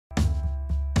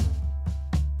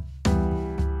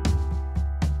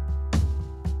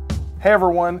Hey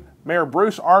everyone, Mayor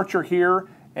Bruce Archer here,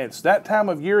 and it's that time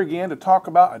of year again to talk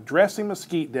about Addressing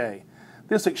Mesquite Day.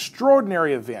 This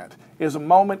extraordinary event is a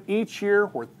moment each year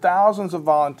where thousands of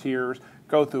volunteers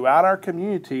go throughout our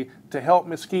community to help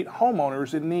Mesquite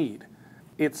homeowners in need.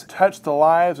 It's touched the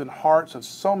lives and hearts of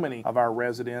so many of our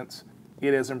residents.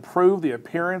 It has improved the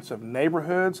appearance of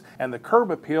neighborhoods and the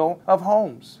curb appeal of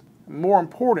homes. More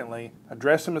importantly,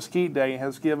 Addressing Mesquite Day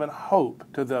has given hope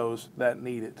to those that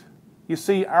need it. You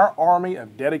see, our army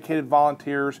of dedicated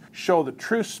volunteers show the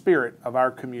true spirit of our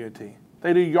community.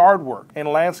 They do yard work and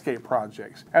landscape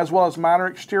projects, as well as minor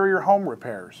exterior home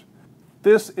repairs.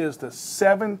 This is the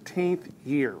 17th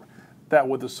year that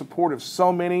with the support of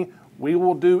so many, we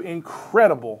will do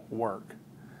incredible work.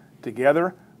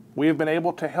 Together, we have been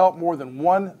able to help more than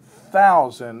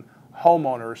 1,000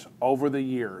 homeowners over the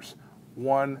years.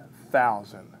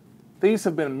 1,000. These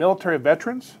have been military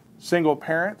veterans, single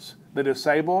parents, the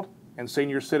disabled, and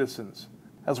senior citizens.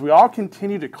 As we all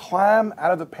continue to climb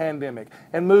out of the pandemic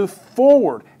and move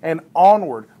forward and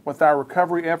onward with our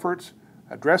recovery efforts,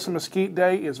 Addressing Mesquite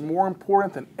Day is more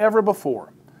important than ever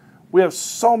before. We have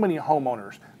so many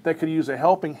homeowners that could use a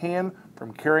helping hand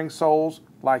from caring souls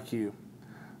like you.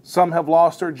 Some have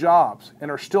lost their jobs and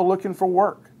are still looking for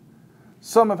work.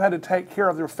 Some have had to take care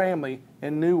of their family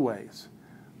in new ways.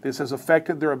 This has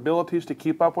affected their abilities to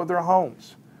keep up with their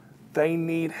homes. They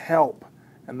need help,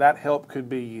 and that help could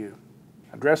be you.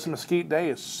 Addressing Mesquite Day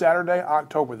is Saturday,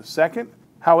 October the 2nd.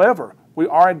 However, we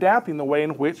are adapting the way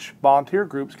in which volunteer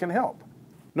groups can help.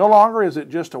 No longer is it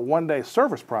just a one-day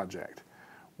service project.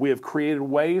 We have created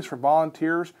ways for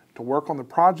volunteers to work on the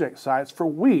project sites for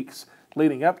weeks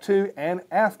leading up to and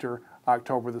after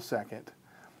October the 2nd.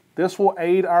 This will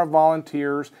aid our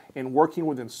volunteers in working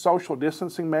within social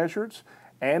distancing measures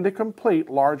and to complete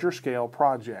larger scale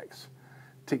projects.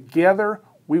 Together,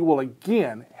 we will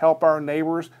again help our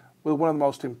neighbors with one of the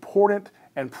most important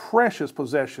and precious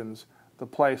possessions, the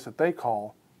place that they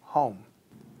call home.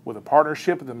 With a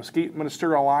partnership with the Mesquite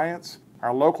Ministerial Alliance,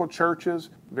 our local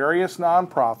churches, various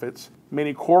nonprofits,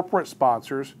 many corporate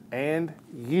sponsors, and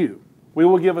you, we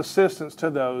will give assistance to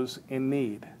those in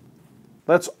need.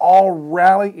 Let's all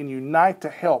rally and unite to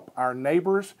help our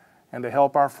neighbors and to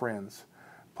help our friends.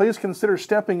 Please consider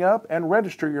stepping up and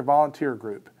register your volunteer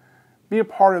group. Be a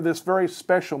part of this very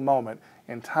special moment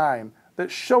in time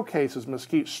that showcases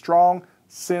Mesquite's strong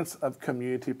sense of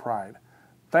community pride.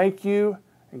 Thank you,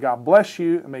 and God bless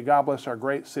you, and may God bless our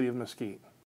great city of Mesquite.